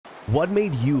What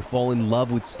made you fall in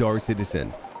love with Star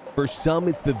Citizen? For some,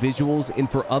 it's the visuals,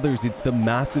 and for others, it's the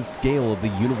massive scale of the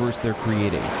universe they're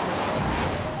creating.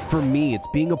 For me, it's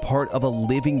being a part of a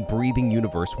living, breathing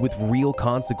universe with real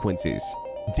consequences.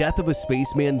 Death of a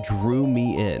Spaceman drew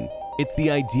me in. It's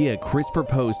the idea Chris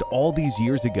proposed all these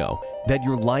years ago, that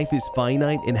your life is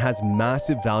finite and has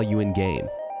massive value in game.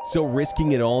 So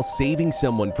risking it all, saving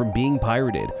someone from being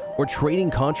pirated, or trading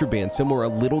contraband somewhere a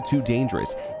little too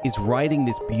dangerous is riding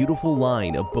this beautiful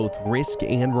line of both risk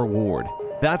and reward.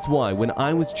 That's why when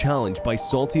I was challenged by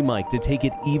Salty Mike to take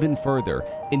it even further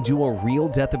and do a real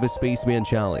Death of a Spaceman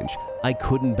challenge, I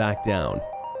couldn't back down.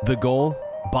 The goal?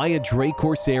 Buy a Drake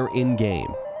Corsair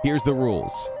in-game. Here's the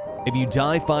rules. If you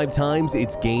die 5 times,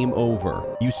 it's game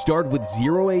over. You start with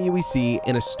 0 aUEC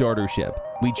and a starter ship.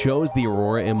 We chose the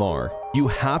Aurora MR. You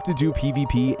have to do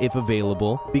PvP if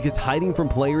available, because hiding from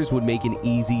players would make an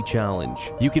easy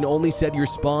challenge. You can only set your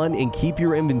spawn and keep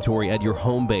your inventory at your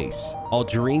home base. All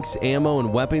drinks, ammo,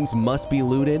 and weapons must be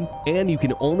looted, and you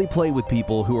can only play with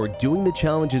people who are doing the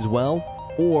challenge as well,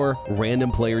 or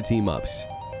random player team-ups.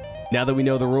 Now that we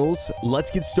know the rules, let's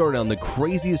get started on the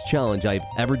craziest challenge I've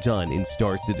ever done in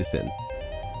Star Citizen.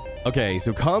 Okay,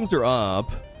 so comms are up.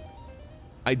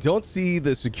 I don't see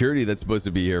the security that's supposed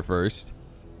to be here first,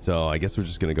 so I guess we're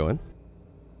just gonna go in.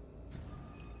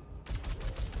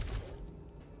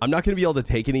 I'm not gonna be able to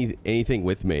take anything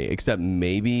with me except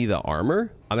maybe the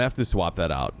armor. I'm gonna have to swap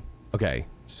that out. Okay,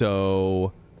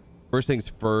 so first things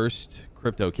first,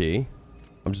 crypto key.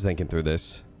 I'm just thinking through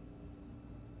this.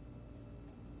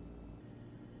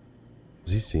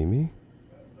 Does he see me?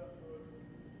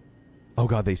 Oh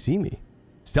god, they see me.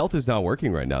 Stealth is not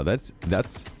working right now. That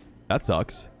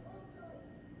sucks.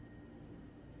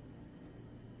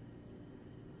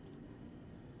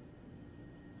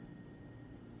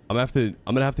 I'm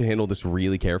gonna have to handle this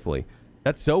really carefully.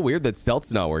 That's so weird that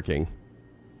stealth's not working.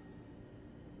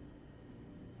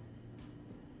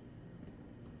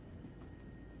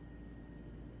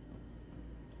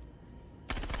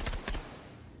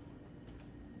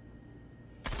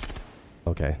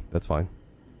 Okay, that's fine.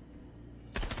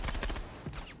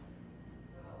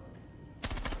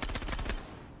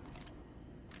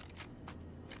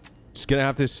 Just gonna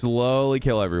have to slowly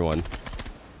kill everyone.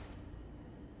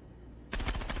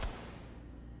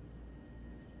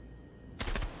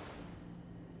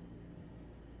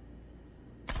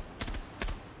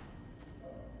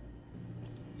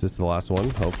 Is this the last one?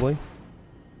 Hopefully.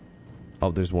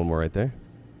 Oh, there's one more right there.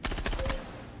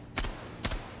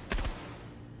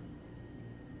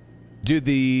 Dude,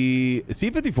 the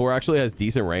C-54 actually has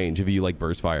decent range if you like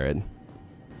burst fire it.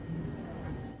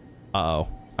 Uh-oh.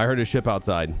 I heard a ship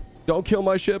outside. Don't kill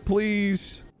my ship,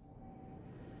 please.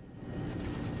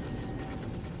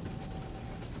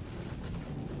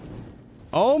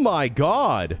 Oh my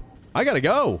god. I gotta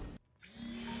go.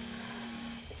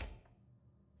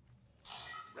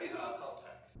 Radar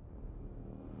contact.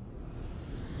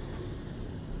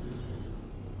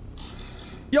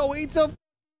 Yo, it's a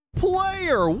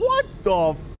player. What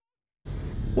the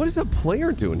what is a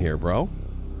player doing here, bro?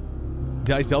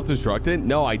 Did I self-destruct it?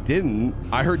 No, I didn't.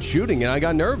 I heard shooting and I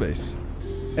got nervous.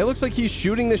 It looks like he's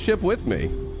shooting the ship with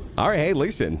me. All right, hey,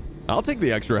 listen, I'll take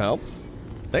the extra help.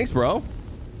 Thanks, bro.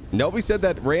 Nobody said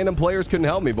that random players couldn't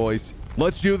help me, boys.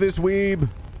 Let's do this, weeb.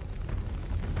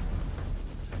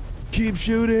 Keep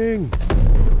shooting.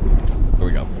 There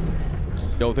we go.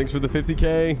 Yo, thanks for the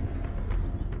 50K.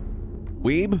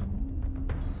 Weeb.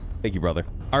 Thank you, brother.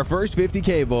 Our first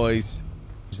 50K, boys.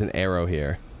 There's an arrow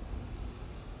here.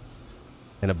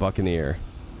 And a buccaneer.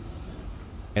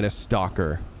 And a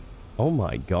stalker. Oh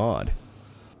my god.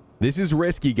 This is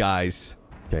risky, guys.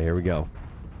 Okay, here we go.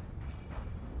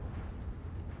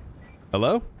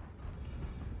 Hello?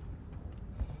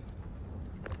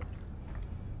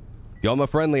 Yo, I'm a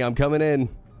friendly. I'm coming in.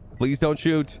 Please don't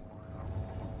shoot.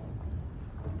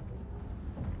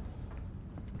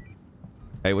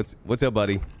 Hey, what's up,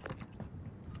 buddy?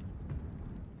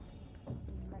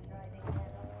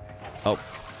 Oh,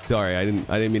 sorry. I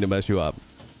didn't mean to mess you up.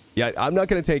 Yeah, I'm not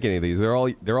gonna take any of these. They're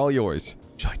all yours.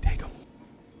 Should I take them?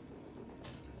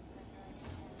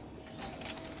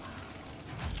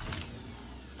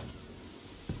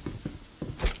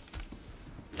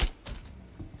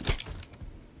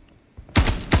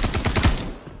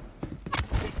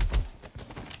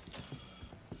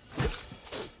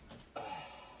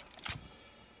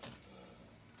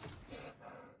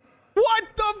 What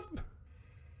the?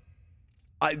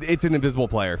 It's an invisible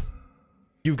player.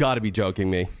 You've got to be joking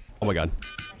me. Oh my god.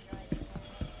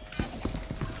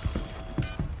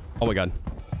 Oh my god.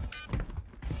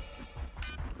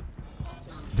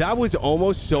 That was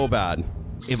almost so bad.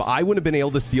 If I wouldn't have been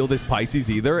able to steal this Pisces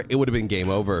either, it would have been game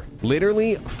over.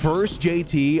 Literally, first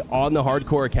JT on the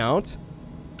hardcore account,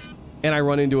 and I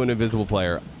run into an invisible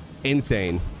player.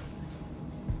 Insane.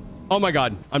 Oh my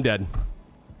God, I'm dead.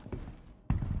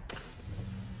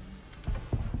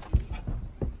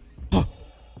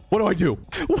 What do I do?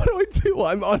 What do I do?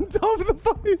 I'm on top of the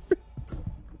Pisces.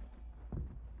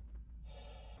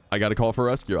 I got to call for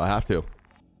rescue. I have to. All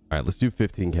right, let's do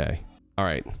 15K. All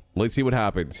right, let's see what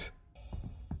happens.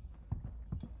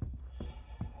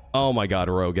 Oh my God,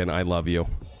 Rogan, I love you.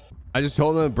 I just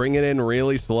told them to bring it in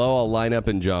really slow. I'll line up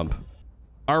and jump.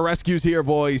 Our rescue's here,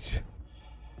 boys.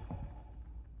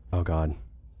 Oh God.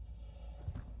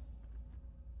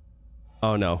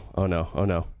 Oh no, oh no, oh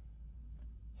no.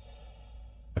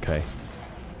 Okay.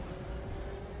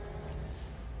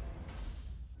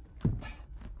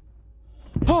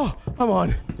 Oh, I'm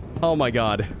on. Oh my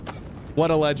God.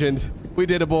 What a legend. We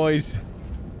did it, boys.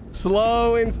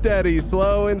 Slow and steady,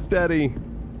 slow and steady.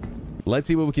 Let's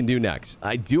see what we can do next.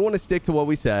 I do want to stick to what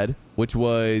we said, which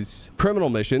was criminal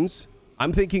missions.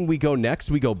 I'm thinking we go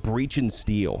next. We go breach and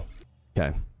steal.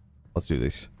 Okay, let's do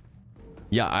this.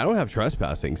 Yeah, I don't have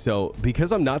trespassing. So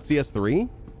because I'm not CS3,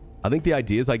 I think the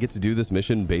idea is I get to do this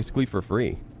mission basically for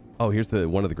free. Oh, here's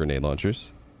one of the grenade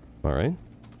launchers. All right.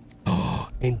 Oh,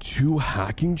 and 2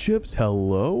 hacking chips.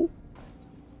 Hello.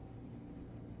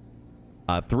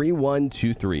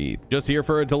 3123. Just here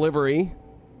for a delivery.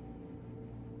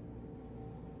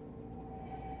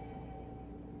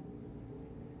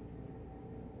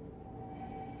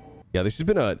 Yeah, this has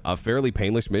been a fairly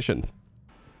painless mission.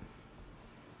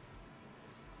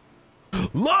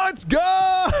 Let's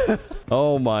go!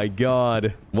 Oh my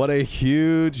God. What a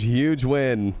huge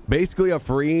win. Basically a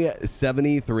free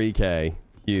 73K.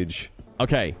 Huge.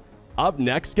 Okay. Up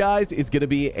next, guys, is going to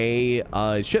be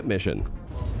a ship mission.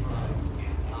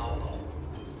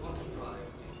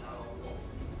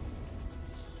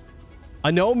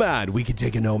 A Nomad. We can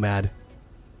take a Nomad.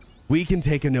 We can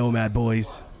take a Nomad,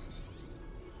 boys.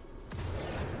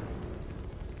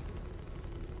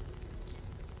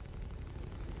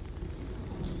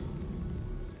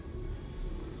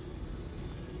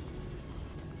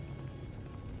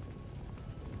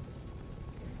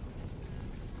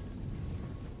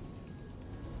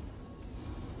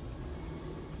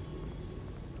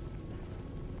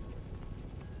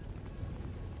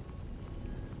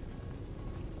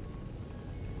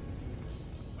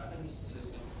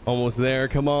 Almost there.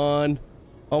 Come on.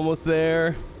 Almost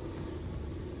there.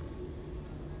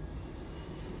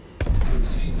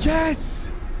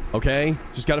 Yes. Okay.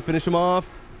 Just got to finish him off.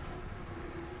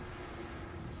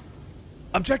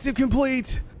 Objective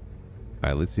complete.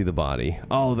 All right. Let's see the body.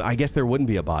 Oh, I guess there wouldn't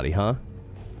be a body, huh?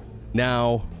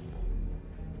 Now,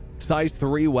 size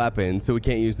 3 weapons, so we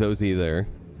can't use those either.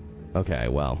 Okay.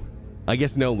 Well, I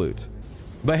guess no loot.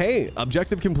 But hey,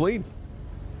 objective complete.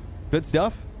 Good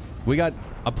stuff. We got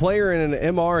a player in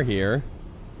an MR here,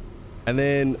 and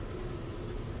then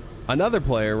another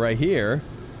player right here.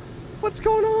 What's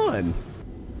going on?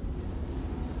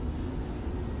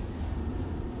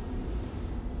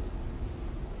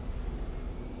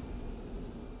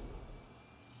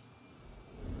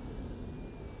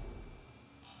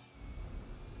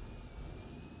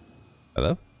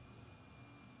 Hello? I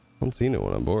don't see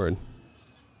anyone on board.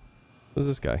 Who's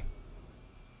this guy?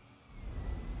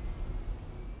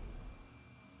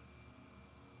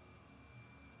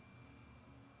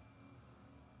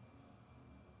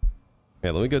 Yeah,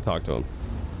 let me go talk to him.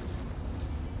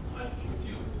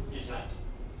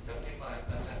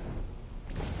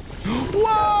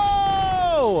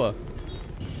 Whoa!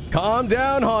 Calm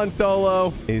down, Han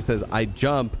Solo. He says, I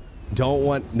jump. Don't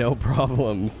want no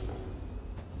problems.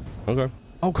 Okay.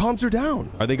 Oh, comms are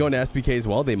down. Are they going to SPK as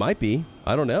well? They might be.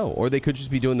 I don't know. Or they could just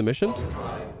be doing the mission.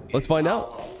 Let's find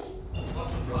out.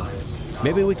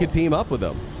 Maybe we could team up with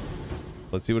him.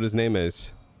 Let's see what his name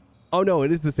is. Oh, no,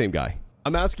 it is the same guy.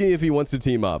 I'm asking if he wants to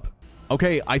team up.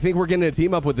 Okay, I think we're getting a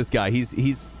team up with this guy.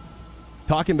 He's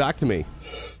talking back to me.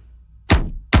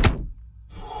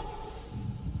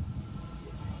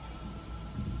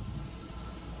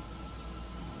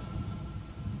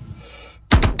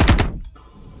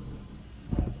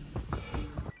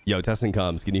 Yo, testing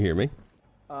comms. Can you hear me?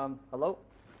 Hello?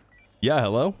 Yeah,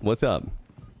 hello. What's up?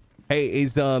 Hey,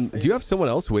 do you have someone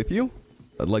else with you?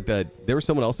 Like that? There was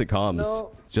someone else at comms.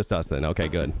 No. It's just us then. Okay,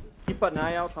 good. Keep an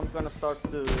eye out. I'm gonna start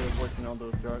working on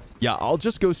those drugs. Yeah, I'll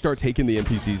just go start taking the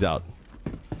NPCs out.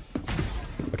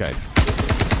 Okay.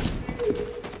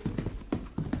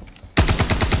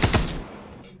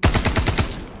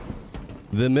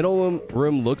 The middle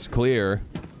room looks clear.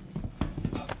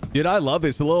 Dude, I love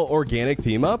this. A little organic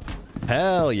team up.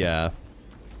 Hell yeah.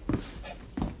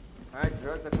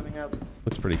 drugs are coming out.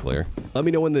 Looks pretty clear. Let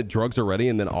me know when the drugs are ready,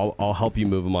 and then I'll help you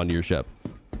move them onto your ship.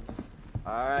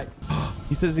 All right.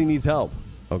 He says he needs help.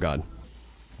 Oh God.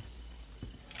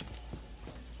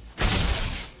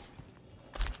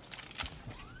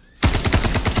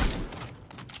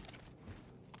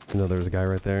 No, there's a guy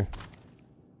right there.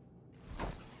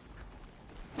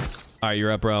 All right,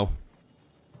 you're up, bro.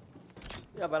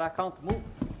 Yeah, but I can't move.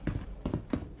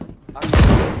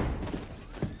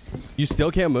 You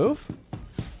still can't move?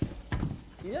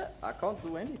 Yeah, I can't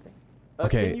do anything.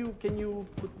 Okay. Can you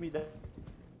put me there?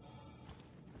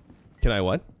 Can I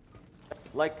what?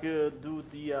 Like do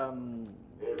the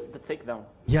takedown.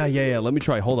 Yeah. Let me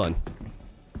try. Hold on.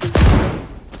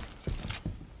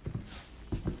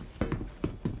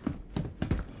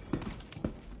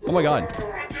 Oh my God.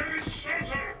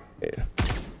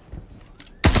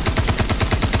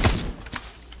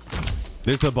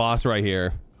 There's the boss right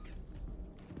here.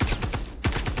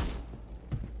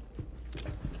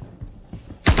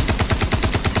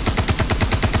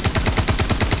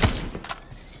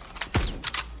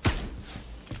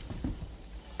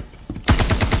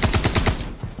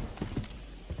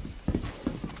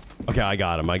 Okay, I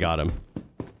got him.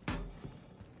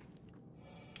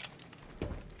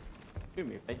 Give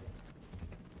me, mate.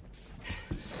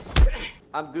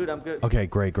 I'm good. Okay,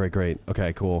 great.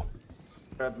 Okay, cool.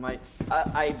 Grab my.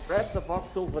 I grabbed the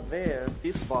box over there,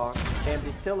 this box, and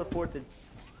it teleported.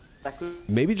 I could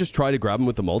Maybe just try to grab him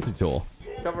with the multi-tool.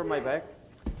 cover my back.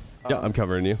 Yeah, I'm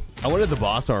covering you. I wanted the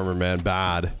boss armor, man.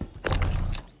 Bad.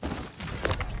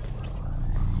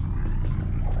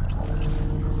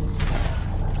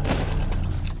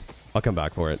 I'll come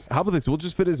back for it. How about this? We'll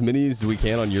just fit as many as we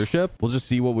can on your ship. We'll just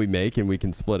see what we make and we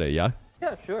can split it, yeah?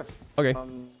 Yeah, sure. Okay.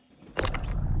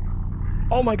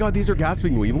 Oh my God, these are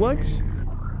gasping weave legs?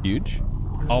 Huge.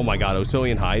 Oh my God,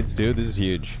 Osilian hides, dude. This is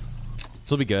huge.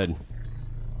 This will be good.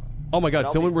 Oh my God,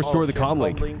 someone restore the comm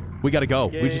link. We gotta go.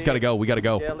 We just gotta go. We gotta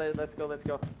go. Yeah, let's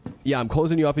go. Yeah, I'm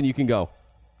closing you up and you can go.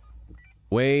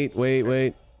 Wait.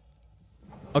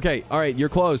 Okay, all right, you're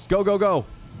closed. Go.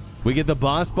 We get the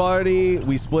boss party,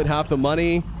 we split half the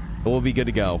money, and we'll be good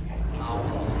to go.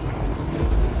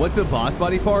 What's the boss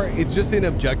body for? It's just an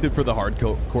objective for the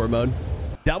hardcore mode.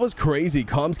 That was crazy.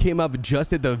 Comms came up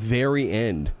just at the very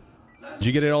end. Did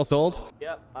you get it all sold?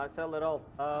 Yeah, I sell it all.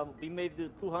 We made the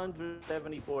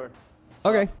 274.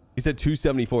 Okay. He said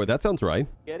 274. That sounds right.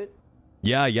 Get it?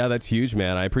 Yeah, that's huge,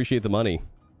 man. I appreciate the money.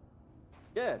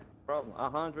 Yeah, no problem.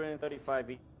 135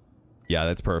 each. Yeah,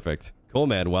 that's perfect. Cool,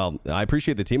 man. Well, I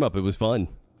appreciate the team up. It was fun.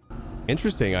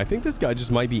 Interesting. I think this guy just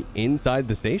might be inside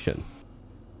the station.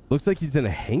 Looks like he's in a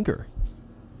hangar.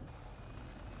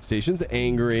 Station's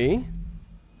angry.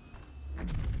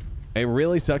 It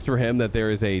really sucks for him that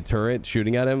there is a turret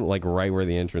shooting at him, like right where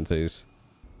the entrance is.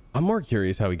 I'm more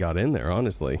curious how he got in there,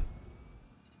 honestly.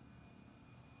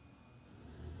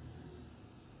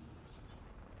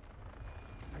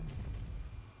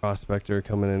 Prospector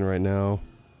coming in right now.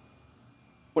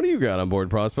 What do you got on board,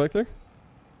 Prospector?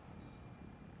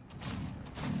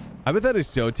 I bet that is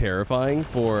so terrifying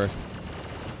for...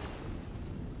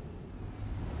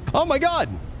 Oh my God!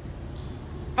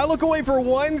 I look away for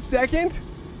 1 second?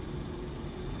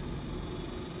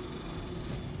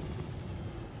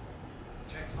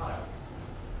 Check file.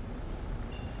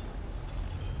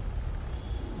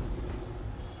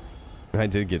 I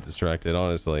did get distracted,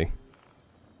 honestly.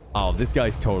 Oh, this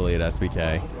guy's totally at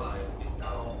SPK.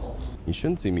 You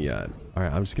shouldn't see me yet. All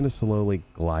right, I'm just gonna slowly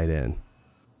glide in.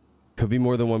 Could be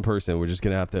more than one person. We're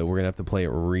gonna have to play it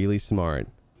really smart.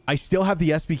 I still have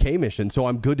the SPK mission, so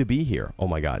I'm good to be here. Oh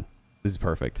my God, this is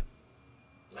perfect.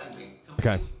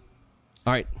 Okay.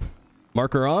 All right,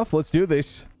 marker off. Let's do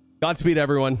this. Godspeed,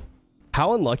 everyone.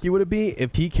 How unlucky would it be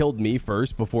if he killed me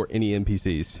first before any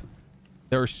NPCs?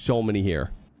 There are so many here.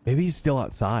 Maybe he's still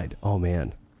outside. Oh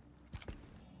man.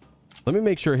 Let me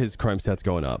make sure his crime stat's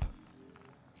going up.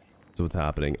 So what's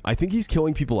happening? I think he's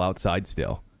killing people outside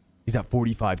still. He's at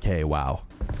 45K. Wow.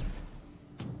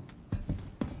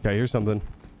 Okay, here's something.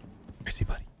 Where is he,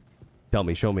 buddy? Tell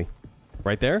me. Show me.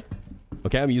 Right there?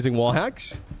 Okay, I'm using wall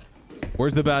hacks.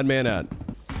 Where's the bad man at?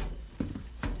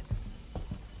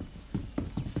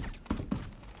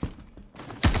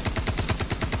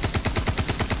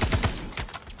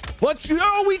 Let's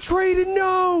go! We traded!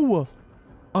 No!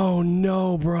 Oh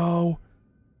no, bro.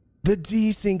 The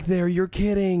desync there. You're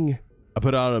kidding. I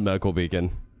put out a medical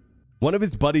beacon. One of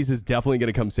his buddies is definitely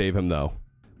going to come save him, though.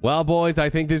 Well, boys, I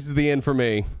think this is the end for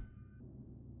me.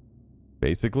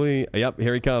 Basically, yep,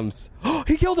 here he comes. Oh,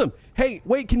 he killed him. Hey,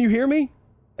 wait, can you hear me?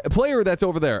 A player that's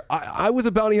over there. I was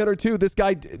a bounty hunter, too. This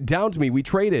guy downed me. We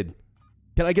traded.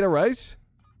 Can I get a res?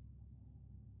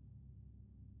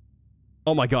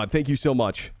 Oh my God. Thank you so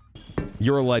much.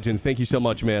 You're a legend. Thank you so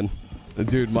much, man.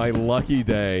 Dude, my lucky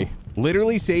day.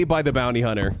 Literally saved by the bounty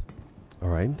hunter. All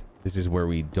right. This is where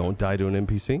we don't die to an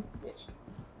NPC.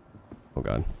 Oh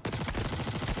God.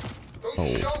 Oh,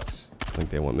 I think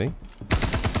they want me.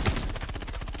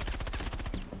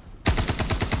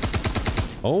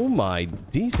 Oh my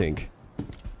desync.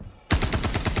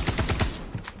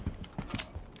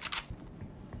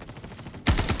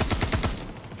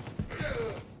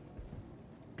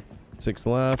 6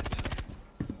 left.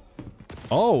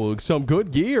 Oh, some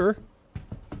good gear.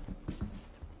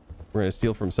 We're gonna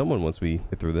steal from someone once we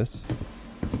get through this.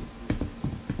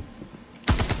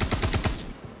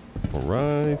 All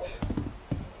right.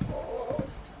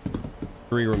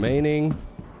 3 remaining.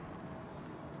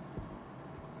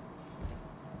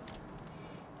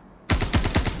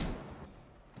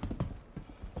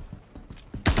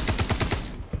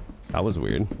 That was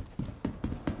weird.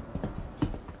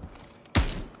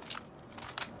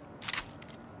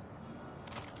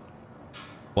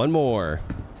 One more.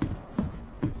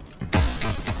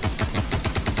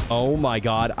 Oh my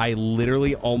God. I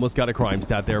literally almost got a crime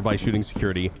stat there by shooting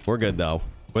security. We're good though.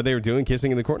 What they were doing,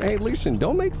 kissing in the corner. Hey, Lucian,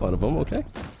 don't make fun of them, okay?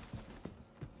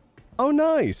 Oh,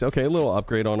 nice. Okay, a little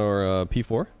upgrade on our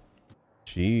P4.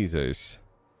 Jesus.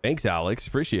 Thanks, Alex.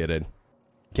 Appreciate it.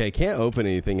 Okay, can't open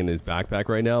anything in his backpack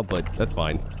right now, but that's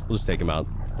fine. We'll just take him out.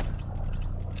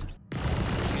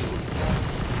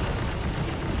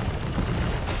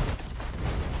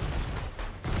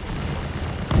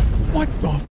 What the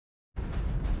f—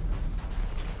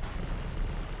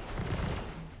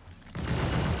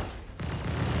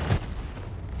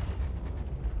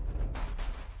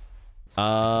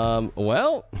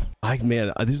 well,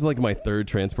 man, this is like my 3rd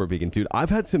transport beacon, dude. I've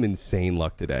had some insane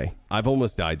luck today. I've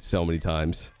almost died so many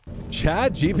times.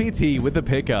 Chat GPT with the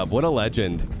pickup. What a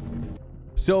legend.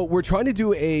 So we're trying to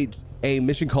do a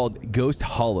mission called Ghost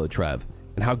Hollow, Trev.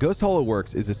 And how Ghost Hollow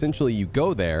works is essentially you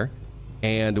go there,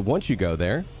 and once you go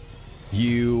there,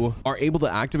 you are able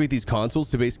to activate these consoles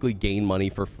to basically gain money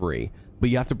for free. But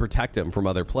you have to protect them from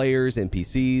other players,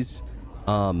 NPCs.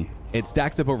 It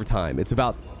stacks up over time. It's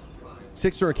about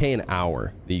 600K an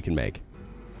hour that you can make.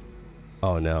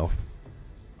 Oh no.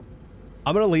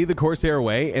 I'm gonna lead the Corsair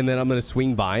away and then I'm gonna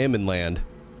swing by him and land.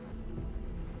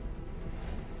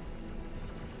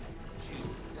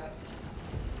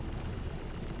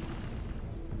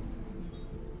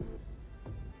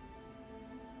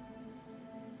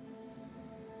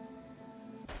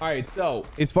 All right, so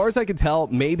as far as I can tell,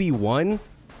 maybe 1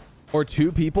 or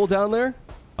 2 people down there.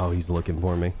 Oh, he's looking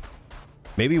for me.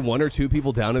 Maybe 1 or 2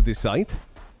 people down at the site.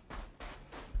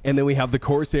 And then we have the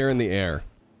Corsair in the air.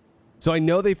 So I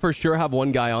know they for sure have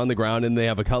 1 guy on the ground, and they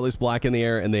have a Cutlass Black in the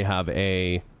air, and they have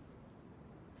a...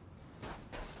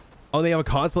 Oh, they have a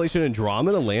Constellation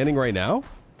Andromeda landing right now,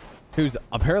 who's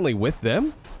apparently with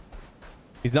them.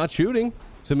 He's not shooting.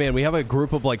 So, man, we have a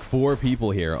group of like 4 people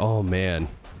here. Oh, man.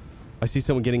 I see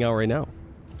someone getting out right now.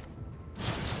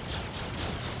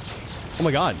 Oh,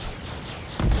 my God.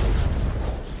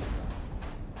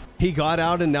 He got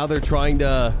out and now they're trying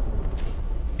to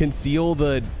conceal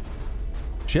the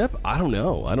chip? I don't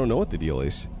know. I don't know what the deal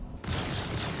is.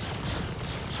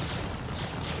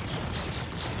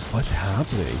 What's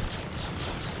happening?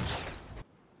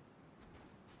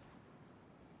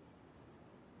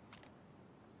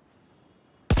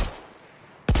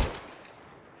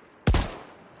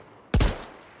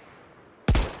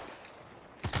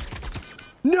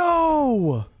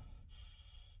 No!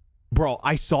 Bro,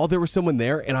 I saw there was someone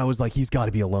there and I was like, he's got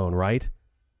to be alone, right?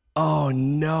 Oh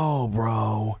no,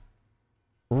 bro.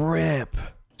 Rip.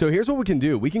 So here's what we can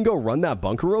do. We can go run that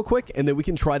bunker real quick and then we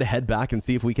can try to head back and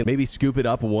see if we can maybe scoop it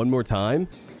up one more time.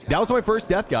 That was my first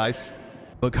death, guys.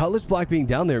 But Cutlass Black being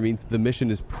down there means the mission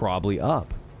is probably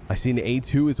up. I see an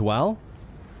A2 as well.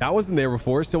 That wasn't there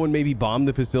before. Someone maybe bombed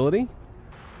the facility.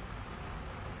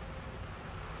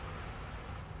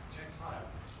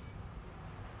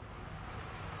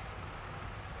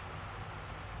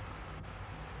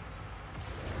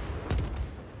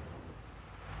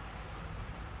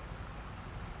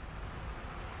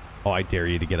 Oh, I dare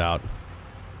you to get out.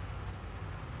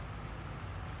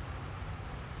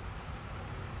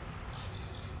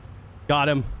 Got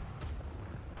him.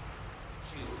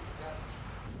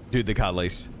 Dude, the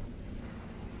Cutlass.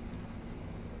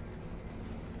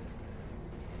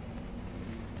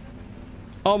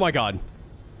 Oh my God.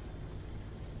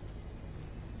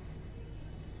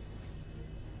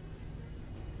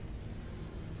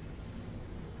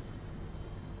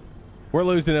 We're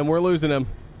losing him. We're losing him.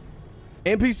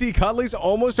 NPC Cutlass,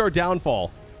 almost our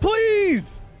downfall.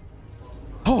 Please!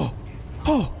 Oh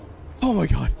my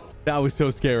God. That was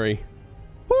so scary.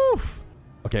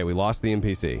 Okay, we lost the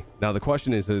NPC. Now the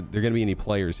question is, are there going to be any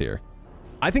players here?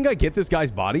 I think I get this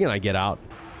guy's body and I get out.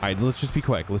 All right, let's just be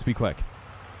quick. Let's be quick.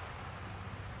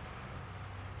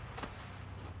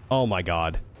 Oh my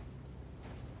God.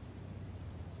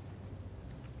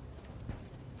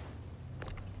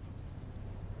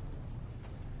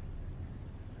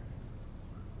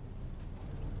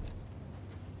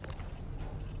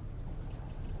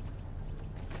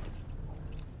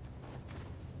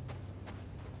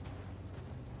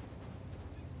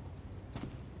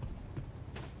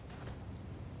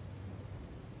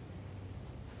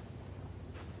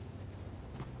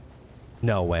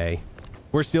 No way.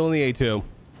 We're still in the A2.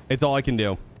 It's all I can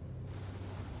do.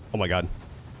 Oh my God.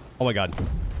 Oh my God.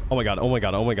 Oh my God. Oh my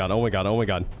God. Oh my God. Oh my God. Oh my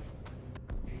God.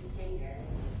 Crusader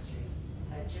Industries,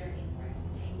 a journey worth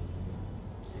taking.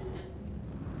 System.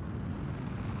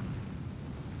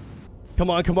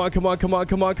 Come on, come on, come on, come on,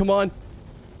 come on, come on.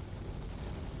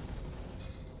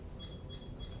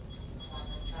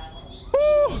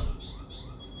 Woo!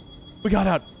 We got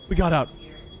out. We got out.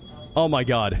 Oh my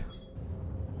God.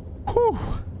 Whew.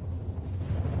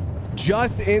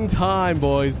 Just in time,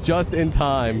 boys. Just in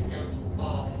time.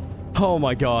 Oh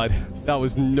my God. That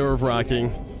was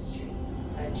nerve-wracking.